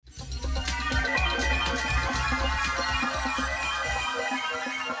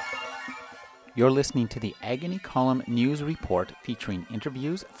You're listening to the Agony Column News Report featuring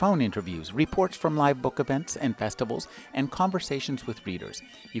interviews, phone interviews, reports from live book events and festivals, and conversations with readers.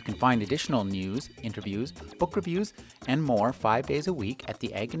 You can find additional news, interviews, book reviews, and more 5 days a week at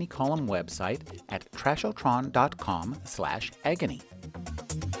the Agony Column website at trashotron.com/agony.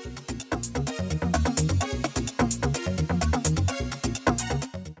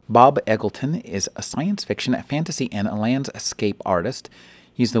 Bob Eggleton is a science fiction, fantasy, and landscape artist.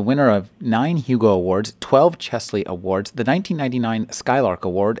 He's the winner of 9 Hugo Awards, 12 Chesley Awards, the 1999 Skylark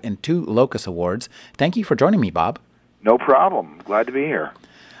Award, and 2 Locus Awards. Thank you for joining me, Bob. No problem. Glad to be here.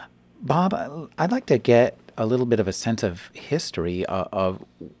 Bob, I'd like to get a little bit of a sense of history of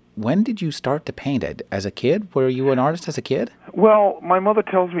when did you start to paint it? As a kid? Were you an artist as a kid? Well, my mother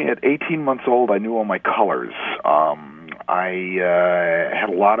tells me at 18 months old I knew all my colors. I had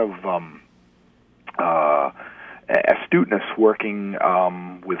a lot of astuteness working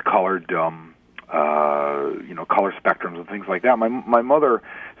with colored, color spectrums and things like that. My mother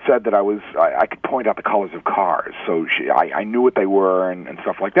said that I could point out the colors of cars, so I knew what they were and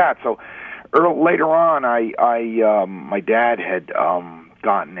stuff like that. So later on, my dad had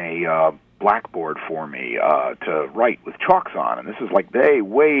gotten a blackboard for me to write with chalks on, and this is like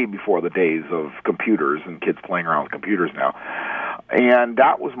way before the days of computers and kids playing around with computers now. And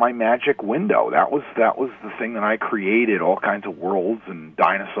that was my magic window. That was the thing that I created all kinds of worlds and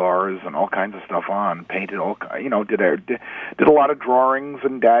dinosaurs and all kinds of stuff on. Painted did a lot of drawings,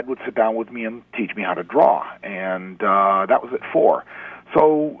 and Dad would sit down with me and teach me how to draw. And that was at 4.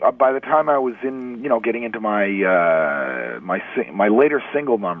 So by the time I was getting into my later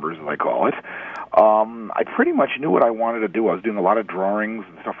single numbers, as I call it, I pretty much knew what I wanted to do. I was doing a lot of drawings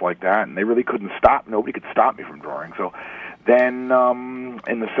and stuff like that, and they really couldn't stop. Nobody could stop me from drawing. So then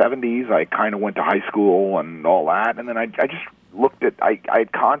in the 70s, I kind of went to high school and all that, and then I just looked at, I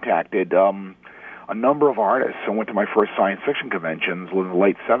had contacted a number of artists and went to my first science fiction conventions in the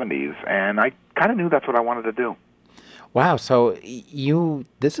late 70s, and I kind of knew that's what I wanted to do. Wow, so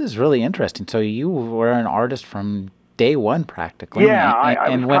this is really interesting. So you were an artist from day one, practically. Yeah,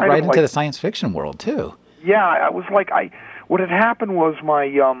 and went right into the science fiction world, too. Yeah, I was like, what had happened was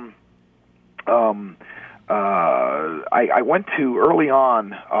I went to, early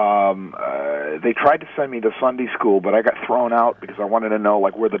on, they tried to send me to Sunday school, but I got thrown out because I wanted to know,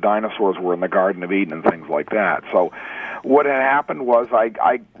 like, where the dinosaurs were in the Garden of Eden and things like that. So what had happened was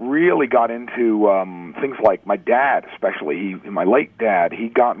I really got into things like my dad, especially, my late dad, he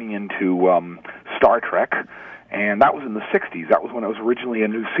got me into Star Trek, and that was in the 60s. That was when it was originally a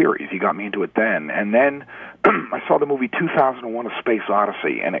new series. He got me into it then. And then I saw the movie 2001: A Space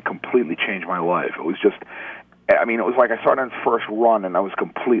Odyssey, and it completely changed my life. It was just, it was like I saw it on its first run, and I was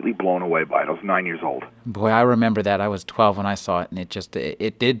completely blown away by it. I was 9 years old. Boy, I remember that. I was 12 when I saw it, and it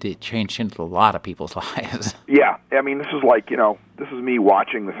changed into a lot of people's lives. Yeah, this is like, this is me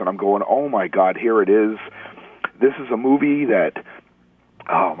watching this, and I'm going, oh my God, here it is. This is a movie that,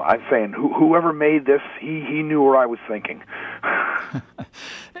 I'm saying, whoever made this, he knew what I was thinking.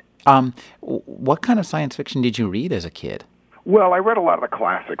 What kind of science fiction did you read as a kid? Well, I read a lot of the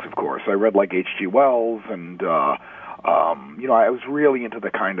classics, of course. I read like H.G. Wells, and I was really into the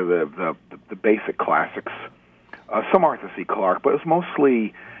kind of the basic classics. Some Arthur C. Clarke, but it was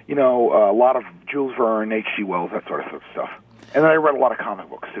mostly a lot of Jules Verne, H.G. Wells, that sort of stuff. And then I read a lot of comic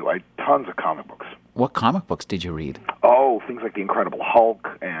books too. I had tons of comic books. What comic books did you read? Oh, things like The Incredible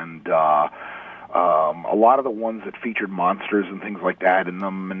Hulk and a lot of the ones that featured monsters and things like that in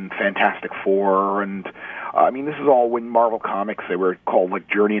them, and Fantastic Four, and this is all when Marvel Comics, they were called like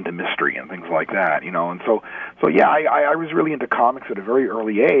Journey into Mystery and things like that, and so yeah, I was really into comics at a very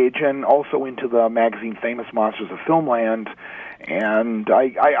early age, and also into the magazine Famous Monsters of Filmland, and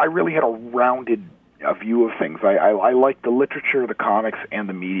I really had a rounded view of things. I liked the literature, the comics, and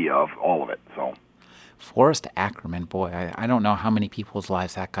the media of all of it. So, Forrest Ackerman, boy, I don't know how many people's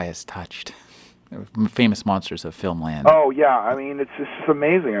lives that guy has touched. Famous Monsters of Filmland. Oh, yeah. It's just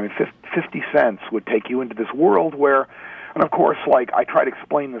amazing. 50 cents would take you into this world where, and of course, like, I try to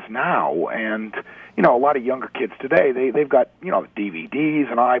explain this now, and, a lot of younger kids today, they've got, DVDs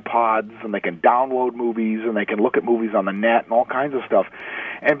and iPods, and they can download movies, and they can look at movies on the net and all kinds of stuff.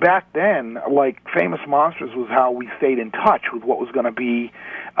 And back then, like, Famous Monsters was how we stayed in touch with what was going to be,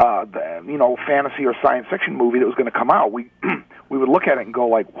 fantasy or science fiction movie that was going to come out. We would look at it and go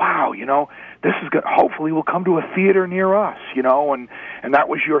like, wow, this is good. Hopefully will come to a theater near us, and that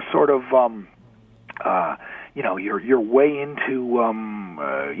was your sort of, your way into,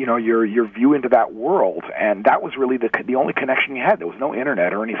 your view into that world, and that was really the only connection you had. There was no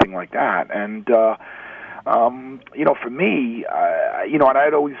internet or anything like that, and For me, and I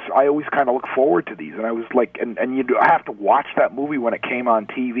always kind of look forward to these, and I was like, and I have to watch that movie when it came on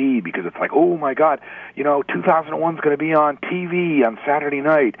TV because it's like, oh my God, 2001 is going to be on TV on Saturday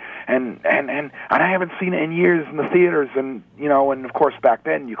night, and I haven't seen it in years in the theaters, and and of course back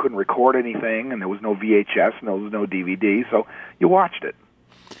then you couldn't record anything, and there was no VHS and there was no DVD, so you watched it.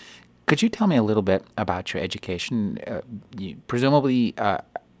 Could you tell me a little bit about your education? Presumably.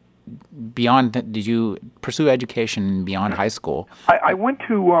 Beyond, did you pursue education beyond high school? I went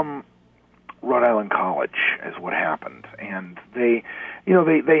to Rhode Island College, is what happened, and they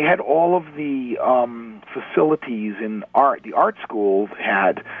had all of the facilities in art. The art schools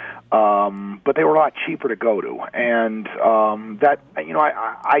had, but they were a lot cheaper to go to, and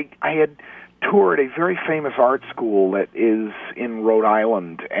I had toured a very famous art school that is in Rhode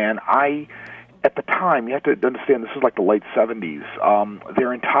Island, and at the time, you have to understand, this is like the late 70s,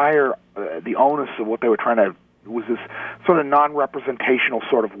 their entire, the onus of what they were trying to, was this sort of non-representational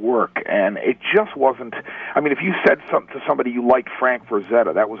sort of work, and it just wasn't, if you said something to somebody you liked Frank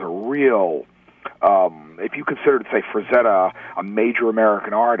Frazetta, that was a real, if you considered, say, Frazetta a major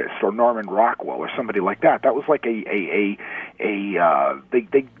American artist, or Norman Rockwell, or somebody like that, that was like they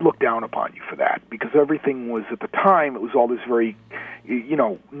looked down upon you for that, because everything was, at the time, it was all this very,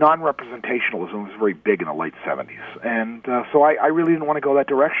 non-representationalism was very big in the late 70s, and so I really didn't want to go that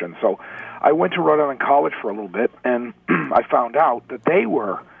direction, so I went to Rhode Island College for a little bit, and I found out that they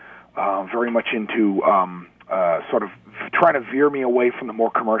were very much into sort of trying to veer me away from the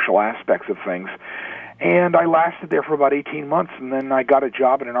more commercial aspects of things. And I lasted there for about 18 months, and then I got a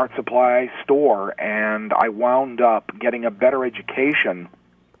job at an art supply store, and I wound up getting a better education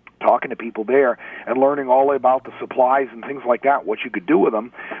talking to people there and learning all about the supplies and things like that, what you could do with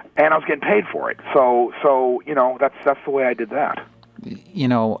them, and I was getting paid for it. So that's the way I did that.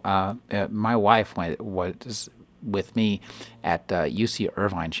 My wife was with me at UC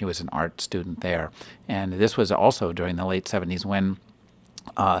Irvine. She was an art student there, and this was also during the late 70s when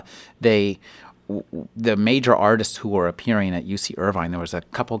the major artists who were appearing at UC Irvine, there was a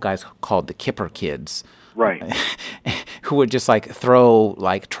couple guys called the Kipper Kids, right, who would just like throw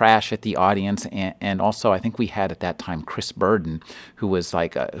like trash at the audience, and also I think we had at that time Chris Burden, who was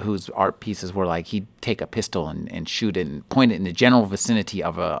like whose art pieces were like he'd take a pistol and shoot it and point it in the general vicinity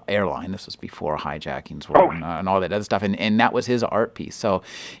of a airline. This was before hijackings were and all that other stuff, and that was his art piece. So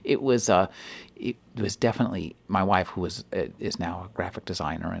it was definitely, my wife, who is now a graphic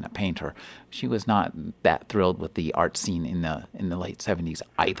designer and a painter, she was not that thrilled with the art scene in the late 70s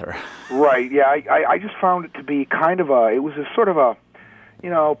either. Right. Yeah. I just found it to be kind of it was a sort of a,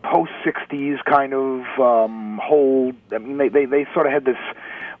 post-60s kind of whole. They sort of had this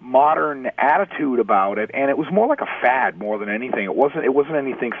modern attitude about it, and it was more like a fad more than anything. It wasn't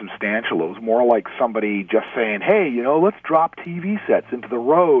anything substantial. It was more like somebody just saying, hey, let's drop TV sets into the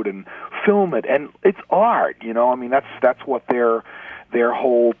road and film it, and it's art. That's what their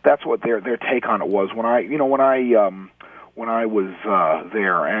whole, that's what their take on it was. When I was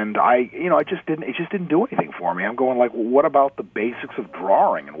there, and it just didn't do anything for me. I'm going like, well, what about the basics of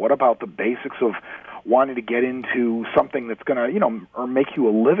drawing, and what about the basics of wanting to get into something that's going to, or make you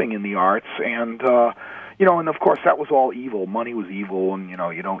a living in the arts, and and of course that was all evil. Money was evil, and you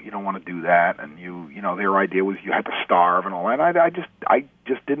don't want to do that, and their idea was you had to starve and all that. And I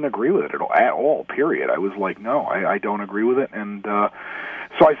just didn't agree with it at all. Period. I was like, no, I don't agree with it, and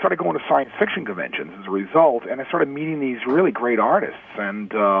so I started going to science fiction conventions as a result, and I started meeting these really great artists,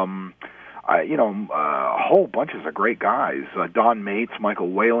 and whole bunches of great guys, Don Mates,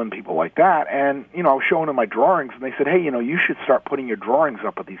 Michael Whalen, people like that. And, I was showing them my drawings, and they said, hey, you should start putting your drawings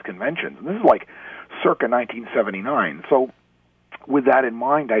up at these conventions. And this is like circa 1979. So with that in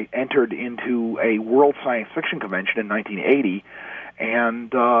mind, I entered into a World Science Fiction Convention in 1980,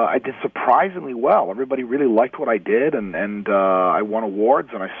 and I did surprisingly well. Everybody really liked what I did, and I won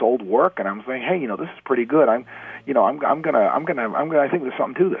awards, and I sold work, and I was saying, hey, this is pretty good. I think there's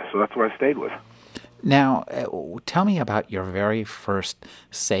something to this. So that's what I stayed with. Now, tell me about your very first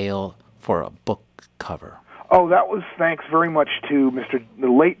sale for a book cover. Oh, that was thanks very much to the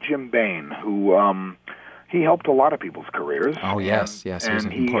late Jim Bain, who he helped a lot of people's careers. Oh, yes, he was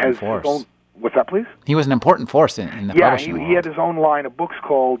an important force. What's that, please? He was an important force in the publishing world. Yeah, he had his own line of books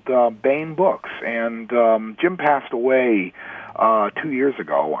called Bain Books, and Jim passed away 2 years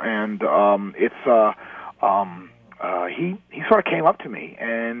ago, and he sort of came up to me,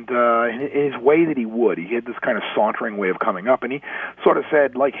 and in his way that he had this kind of sauntering way of coming up, and he sort of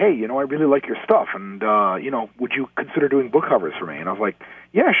said, like, hey, I really like your stuff, and, would you consider doing book covers for me? And I was like,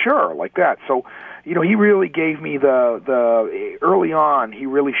 yeah, sure, like that. So, he really gave me the early on, he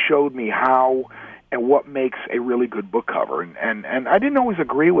really showed me how at what makes a really good book cover. And I didn't always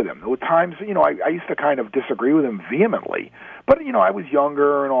agree with him. There were times, I used to kind of disagree with him vehemently. But, I was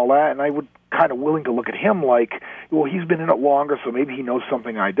younger and all that, and I would kind of willing to look at him like, well, he's been in it longer, so maybe he knows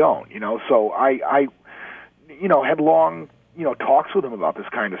something I don't, So I had long, talks with him about this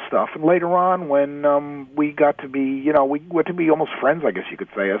kind of stuff. And later on, when we got to be, we got to be almost friends, I guess you could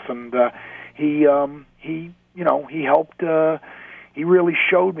say us, and he helped, he really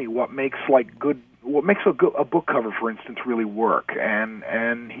showed me what makes a book cover, for instance, really work.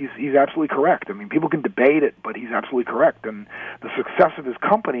 And he's absolutely correct. I mean, people can debate it, but he's absolutely correct. And the success of his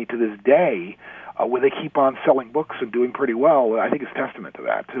company to this day, where they keep on selling books and doing pretty well, I think is testament to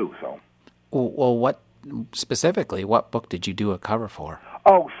that too. So, well, what book did you do a cover for?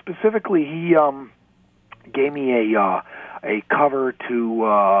 Oh, specifically, he gave me a cover to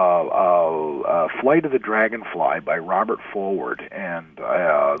Flight of the Dragonfly by Robert Forward, and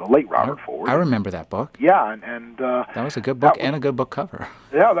the late Robert Forward. I remember that book. Yeah, and that was a good book and a good book cover.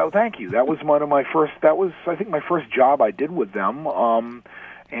 Yeah, thank you. That was one of my first. That was, I think, my first job I did with them.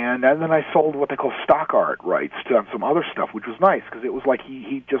 And then I sold what they call stock art rights to some other stuff, which was nice because it was like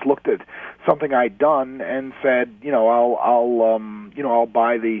he just looked at something I'd done and said, I'll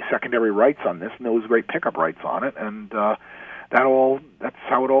buy the secondary rights on this, and there was great pickup rights on it, and that's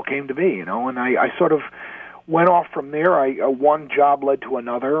how it all came to be, And I sort of went off from there. One job led to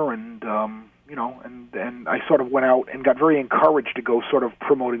another, and and I sort of went out and got very encouraged to go sort of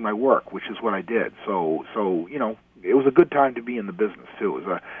promoting my work, which is what I did. So it was a good time to be in the business too. It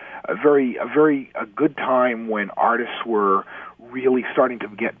was a very good time when artists were really starting to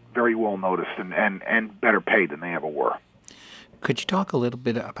get very well noticed and better paid than they ever were. Could you talk a little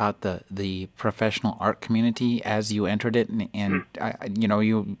bit about the professional art community as you entered it, and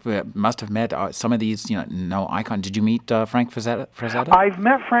you must have met some of these icons. Did you meet Frank Frazetta? I've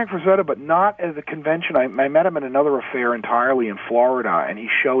met Frank Frazetta, but not at the convention. I met him at another affair entirely in Florida, and he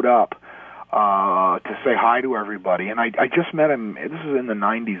showed up to say hi to everybody. And I just met him. This is in the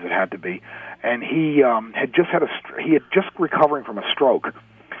 '90s. It had to be, and he had just recovering from a stroke.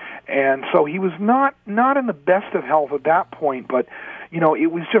 And so he was not in the best of health at that point, but he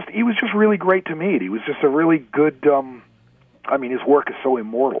was just really great to meet. He was just a really good. His work is so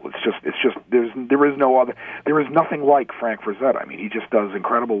immortal. It's just there is nothing like Frank Frazetta. I mean, he just does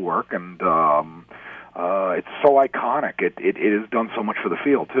incredible work, and it's so iconic. It has done so much for the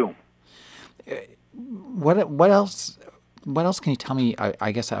field too. What else can you tell me?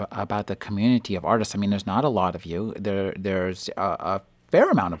 I guess about the community of artists. I mean, there's not a lot of you. There's a fair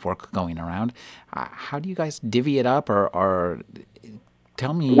amount of work going around. How do you guys divvy it up, or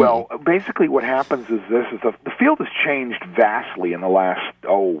tell me? Well, basically what happens is the field has changed vastly in the last,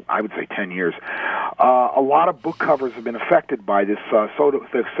 I would say 10 years. A lot of book covers have been affected by this, so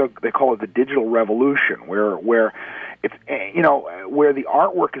they call it the digital revolution, where it's, where the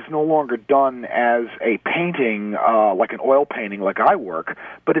artwork is no longer done as a painting, like an oil painting like I work,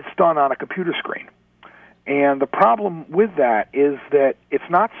 but it's done on a computer screen. And the problem with that is that it's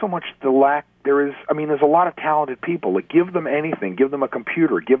not so much the lack. There's a lot of talented people. Like, give them anything. Give them a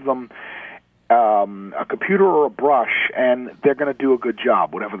computer. Give them a computer or a brush, and they're going to do a good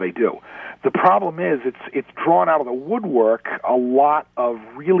job, whatever they do. The problem is it's drawn out of the woodwork a lot of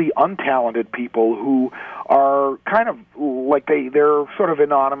really untalented people who are kind of like they're sort of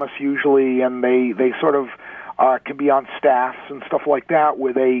anonymous usually, and they sort of can be on staffs and stuff like that,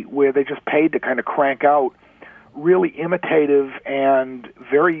 where they just paid to kind of crank out really imitative and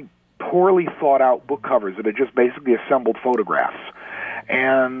very poorly thought out book covers that are just basically assembled photographs.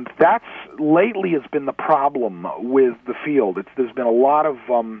 And that's lately has been the problem with the field. There's been a lot of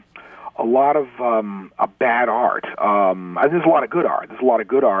bad art. There's a lot of good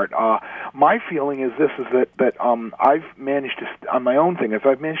art. My feeling is that I've managed to, on my own thing,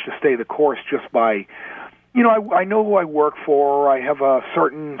 I've managed to stay the course just by, I know who I work for. I have a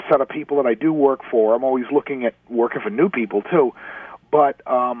certain set of people that I do work for. I'm always looking at working for new people too. But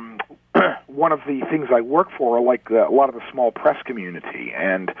one of the things I work for are like a lot of the small press community,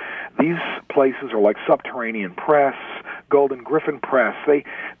 and these places are like Subterranean Press, Golden Griffin Press.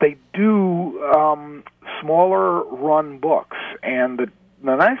 They do smaller run books, and the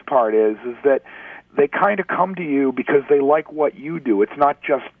nice part is that they kind of come to you because they like what you do. It's not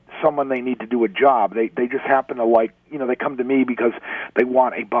just someone they need to do a job. They just happen to like, they come to me because they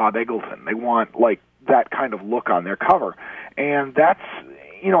want a Bob Eggleton. They want like that kind of look on their cover. And that's,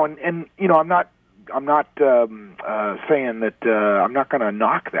 I'm not saying that I'm not going to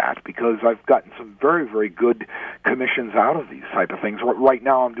knock that, because I've gotten some very, very good commissions out of these type of things. Right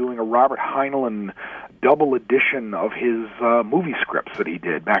now I'm doing a Robert Heinlein double edition of his movie scripts that he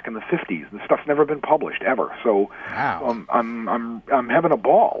did back in the 50s. The stuff's never been published ever. So Wow. I'm having a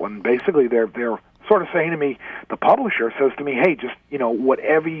ball, and basically they're sort of saying to me, the publisher says to me, hey, just,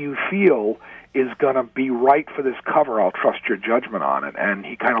 whatever you feel is going to be right for this cover, I'll trust your judgment on it. And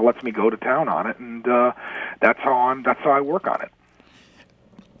he kind of lets me go to town on it, and that's how I work on it.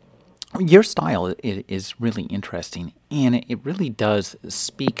 Your style is really interesting, and it really does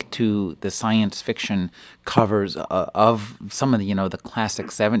speak to the science fiction covers of some of the the classic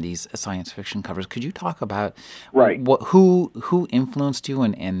 70s science fiction covers. Could you talk about who influenced you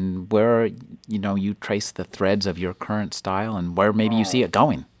and where you trace the threads of your current style and where maybe you see it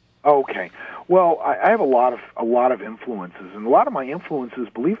going? Okay. Well, I have a lot of influences, and a lot of my influences,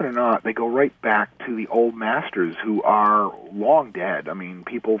 believe it or not, they go right back to the old masters who are long dead. I mean,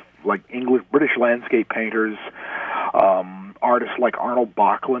 people like British landscape painters, artists like Arnold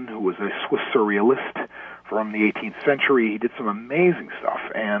Böcklin, who was a Swiss surrealist from the 18th century. He did some amazing stuff,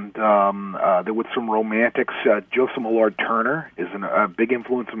 and there was some romantics. Joseph Millard Turner is a big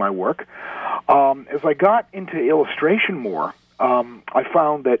influence in my work. As I got into illustration more, I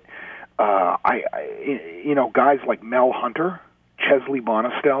found that guys like Mel Hunter, Chesley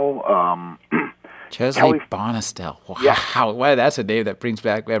Bonestell, Chesley Bonestell. Wow. Yeah. Well, that's a name that brings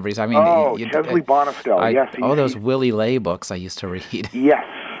back memories. I mean, Chesley Bonestell. Yes. Those Willy Ley books I used to read. Yes.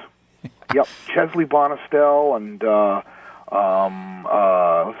 Yep. Chesley Bonestell and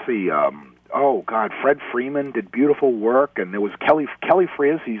let's see. Fred Freeman did beautiful work, and there was Kelly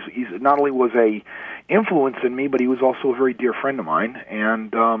Freas. He's not only was a influence in me, but he was also a very dear friend of mine.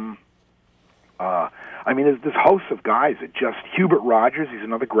 And there's this host of guys that just Hubert Rogers. He's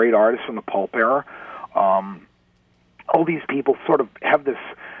another great artist from the pulp era. All these people sort of have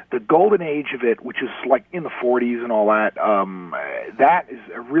the golden age of it, which is like in the 40s and all that. That is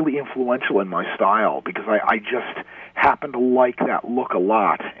really influential in my style because I just happen to like that look a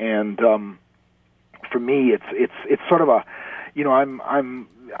lot. And for me, it's sort of a, I don't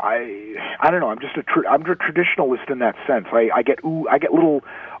know. I'm a traditionalist in that sense. I get little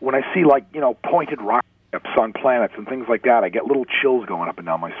when I see pointed rock tips on planets and things like that. I get little chills going up and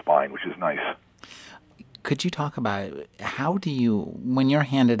down my spine, which is nice. Could you talk about how do you, when you're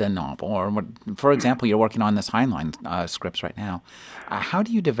handed a novel, or for example, you're working on this Heinlein scripts right now, how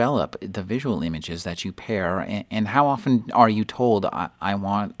do you develop the visual images that you pair, and how often are you told, I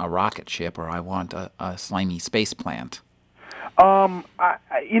want a rocket ship or I want a slimy space plant?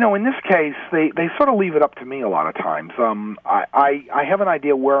 In this case, they sort of leave it up to me a lot of times. I have an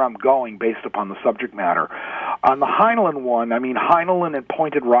idea where I'm going based upon the subject matter. On the Heinlein one, Heinlein and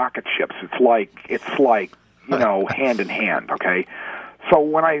pointed rocket ships. It's like hand in hand. Okay, so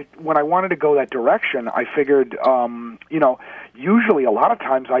when I wanted to go that direction, I figured usually a lot of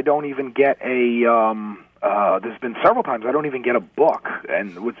times I don't even get a. There's been several times I don't even get a book,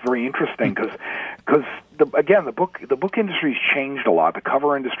 and it was very interesting because the book industry's changed a lot. The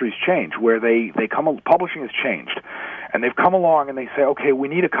cover industry's changed, where publishing has changed, and they've come along and they say, okay, we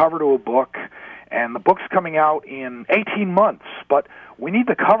need a cover to a book, and the book's coming out in 18 months, but we need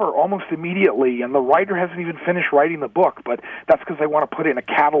the cover almost immediately, and the writer hasn't even finished writing the book, but that's because they want to put it in a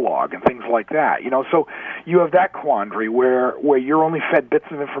catalog and things like that. So you have that quandary where you're only fed bits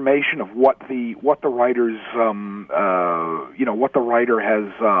of information of what the writer's what the writer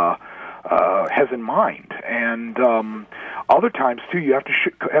has in mind, and other times too you have to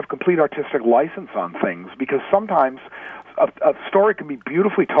have complete artistic license on things, because sometimes a story can be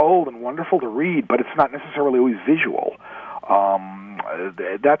beautifully told and wonderful to read, but it's not necessarily always visual.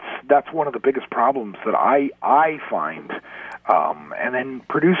 That's one of the biggest problems that I find, and then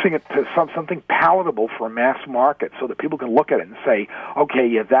producing it to something palatable for a mass market, so that people can look at it and say, okay,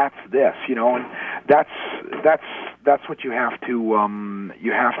 yeah, that's this, and that's what you have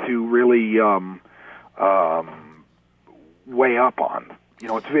to really weigh up on.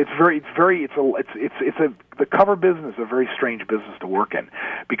 The cover business is a very strange business to work in,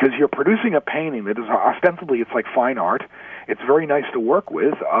 because you're producing a painting that is ostensibly, it's like fine art. It's very nice to work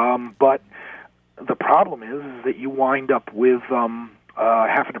with, but the problem is that you wind up with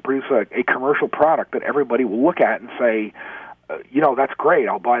having to produce a commercial product that everybody will look at and say, that's great,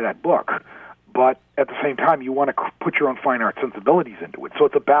 I'll buy that book. But at the same time, you want to put your own fine art sensibilities into it. So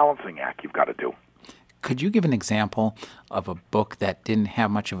it's a balancing act you've got to do. Could you give an example of a book that didn't have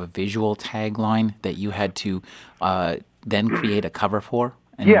much of a visual tagline that you had to then create a cover for?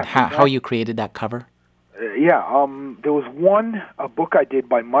 And how you created that cover? There was a book I did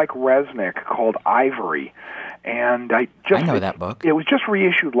by Mike Resnick called Ivory, and I know that book. It was just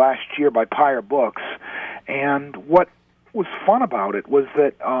reissued last year by Pyre Books, and what was fun about it was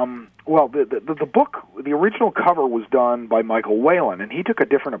that, well, the book, the original cover was done by Michael Whalen, and he took a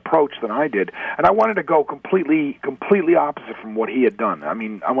different approach than I did, and I wanted to go completely opposite from what he had done. I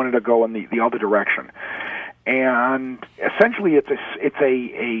mean, I wanted to go in the other direction. And essentially, it's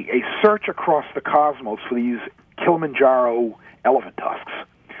a search across the cosmos for these Kilimanjaro elephant tusks.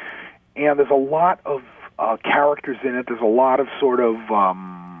 And there's a lot of characters in it. There's a lot of sort of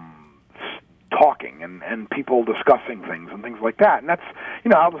talking and people discussing things and things like that. And that's,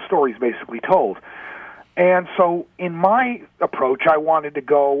 how the story's basically told. And so in my approach, I wanted to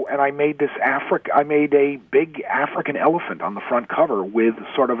go and I made a big African elephant on the front cover with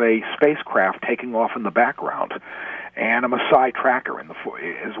sort of a spacecraft taking off in the background and a Maasai tracker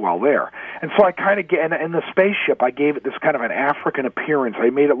as well there. And so I kind of in the spaceship, I gave it this kind of an African appearance. I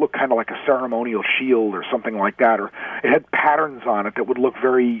made it look kind of like a ceremonial shield or something like that, or it had patterns on it that would look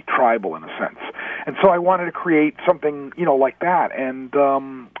very tribal in a sense. And so I wanted to create something, like that. And,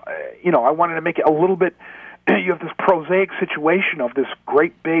 I wanted to make it a little bit, you have this prosaic situation of this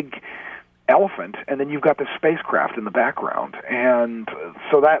great big elephant, and then you've got this spacecraft in the background. And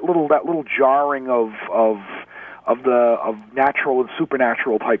so that little jarring of natural and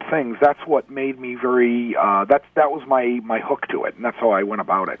supernatural type things, that's what made me very that was my hook to it, and that's how I went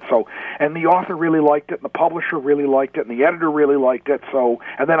about it. So, and the author really liked it, and the publisher really liked it, and the editor really liked it. So,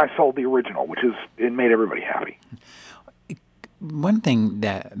 and then I sold the original, it made everybody happy. One thing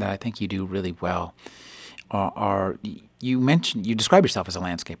that I think you do really well are you describe yourself as a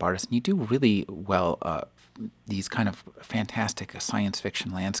landscape artist, and you do really well these kind of fantastic science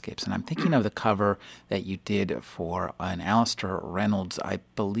fiction landscapes. And I'm thinking of the cover that you did for an Alastair Reynolds, I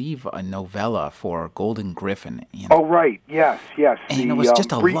believe, a novella for Golden Griffin. Oh, right. Yes. And it was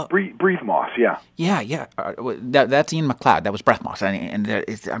just a Breathe Moss, yeah. Yeah. That's Ian McLeod. That was Breath Moss. And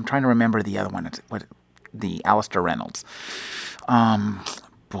I'm trying to remember the other one. The Alastair Reynolds.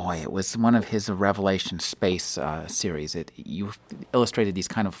 Boy, it was one of his Revelation Space series. You illustrated these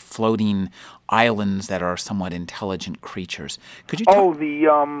kind of floating islands that are somewhat intelligent creatures. Could you?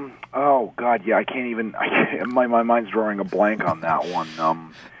 Oh God, yeah. I can't even. My mind's drawing a blank on that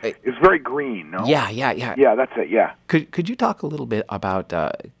one. It's very green. No. Yeah. Yeah, that's it. Yeah. Could you talk a little bit about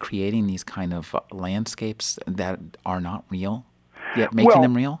creating these kind of landscapes that are not real, yet making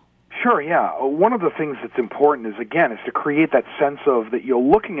them real? Sure, yeah. One of the things that's important is to create that sense of that you're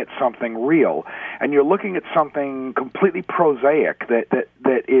looking at something real, and you're looking at something completely prosaic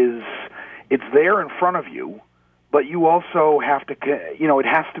that is, it's there in front of you, but you also have to, it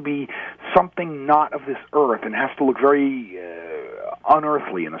has to be something not of this earth and has to look very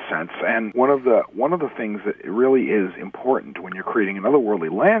unearthly in a sense. And one of the things that really is important when you're creating an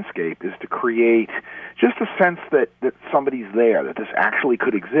otherworldly landscape is to create just a sense that somebody's there, that this actually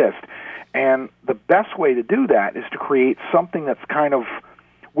could exist. And the best way to do that is to create something that's kind of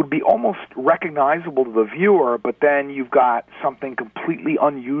would be almost recognizable to the viewer, but then you've got something completely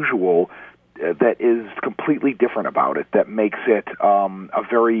unusual that is completely different about it that makes it a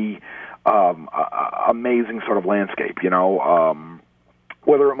very amazing sort of landscape,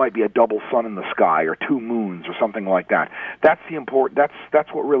 whether it might be a double sun in the sky or two moons or something like that. That's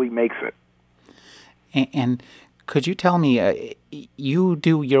what really makes it. And could you tell me, you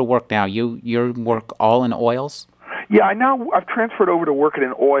do your work now, your work all in oils? Yeah, I've transferred over to working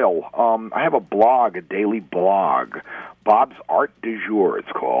in oil. I have a daily blog, Bob's Art du Jour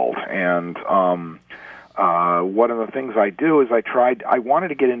it's called, and one of the things I do is I wanted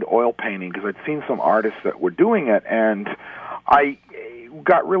to get into oil painting because I'd seen some artists that were doing it, and I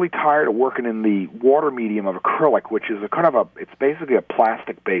got really tired of working in the water medium of acrylic, which is it's basically a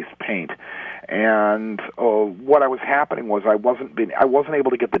plastic-based paint. And what was happening was I wasn't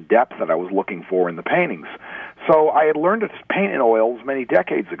able to get the depth that I was looking for in the paintings. So I had learned to paint in oils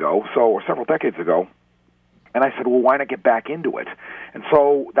several decades ago. And I said, well, why not get back into it? And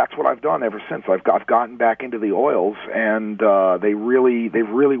so that's what I've done ever since. I've gotten back into the oils, and they've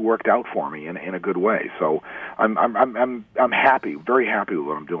really worked out for me in a good way. So I'm happy, very happy with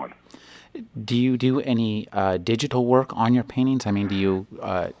what I'm doing. Do you do any digital work on your paintings? I mean, do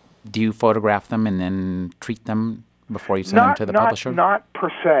you photograph them and then treat them before you send them to the publisher? Not per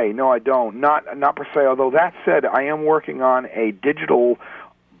se. No, I don't. Not per se. Although that said, I am working on a digital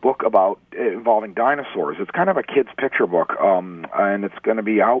book involving dinosaurs. It's kind of a kid's picture book, and it's going to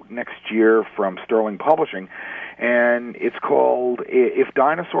be out next year from Sterling Publishing, and it's called "If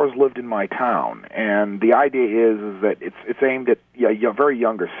Dinosaurs Lived in My Town." And the idea is that it's aimed at a very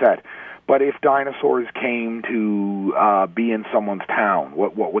younger set, but if dinosaurs came to be in someone's town,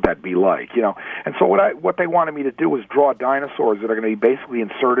 what would that be like? You know, and so what they wanted me to do was draw dinosaurs that are going to be basically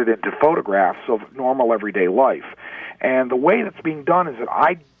inserted into photographs of normal everyday life. And the way that's being done is that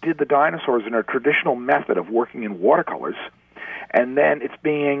I did the dinosaurs in a traditional method of working in watercolors, and then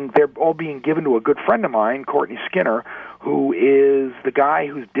they're all being given to a good friend of mine, Courtney Skinner, who is the guy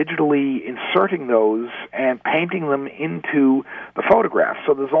who's digitally inserting those and painting them into the photographs.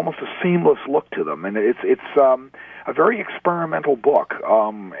 So there's almost a seamless look to them, and it's a very experimental book,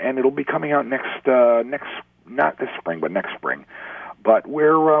 and it'll be coming out next not this spring, but next spring. But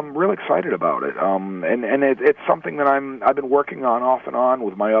we're real excited about it, and it's something that I've been working on off and on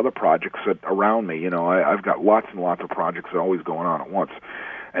with my other projects around me. You know, I've got lots and lots of projects that are always going on at once,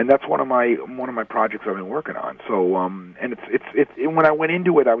 and that's one of my projects I've been working on. So, and it's when I went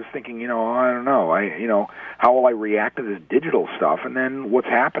into it, I was thinking, you know, I don't know, how will I react to this digital stuff? And then what's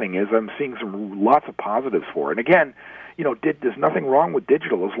happening is I'm seeing lots of positives for it. And again, you know, there's nothing wrong with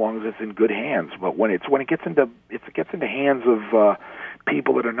digital as long as it's in good hands. But when it gets into hands of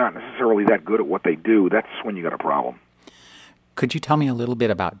people that are not necessarily that good at what they do, that's when you got a problem. Could you tell me a little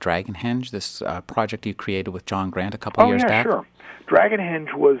bit about Dragonhenge, this project you created with John Grant a couple years back? Oh, yeah, sure.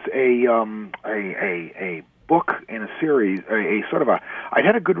 Dragonhenge was a book in a series, I'd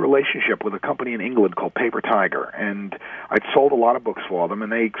had a good relationship with a company in England called Paper Tiger, and I'd sold a lot of books for them, and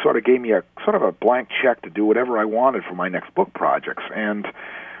they sort of gave me a blank check to do whatever I wanted for my next book projects. And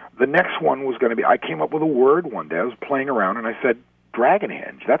the next one was going to be, I came up with a word one day. I was playing around, and I said,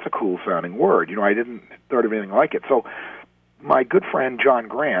 Dragonhenge. That's a cool-sounding word. You know, I didn't thought of anything like it. So my good friend John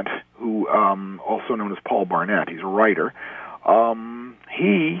Grant, who also known as Paul Barnett, he's a writer,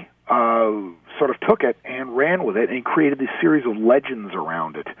 he sort of took it and ran with it and created this series of legends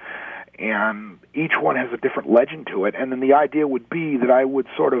around it. And each one has a different legend to it. And then the idea would be that I would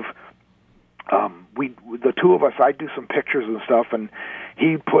sort of, the two of us, I'd do some pictures and stuff, and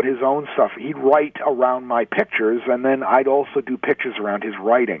he'd put his own stuff. He'd write around my pictures, and then I'd also do pictures around his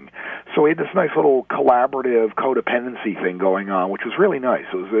writing. So we had this nice little collaborative codependency thing going on, which was really nice.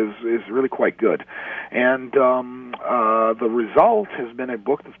 It was really quite good. And the result has been a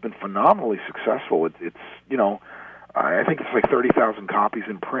book that's been phenomenally successful. It's you know, I think it's like 30,000 copies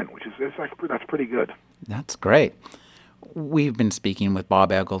in print, which is that's pretty good. That's great. We've been speaking with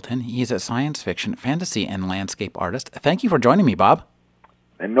Bob Eggleton. He's a science fiction, fantasy, and landscape artist. Thank you for joining me, Bob.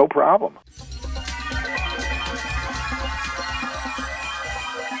 And no problem.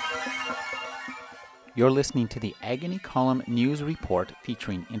 You're listening to the Agony Column News Report,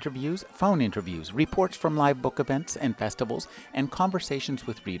 featuring interviews, phone interviews, reports from live book events and festivals, and conversations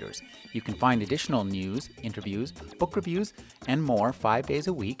with readers. You can find additional news, interviews, book reviews, and more 5 days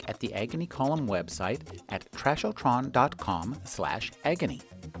a week at the Agony Column website at trashotron.com/agony.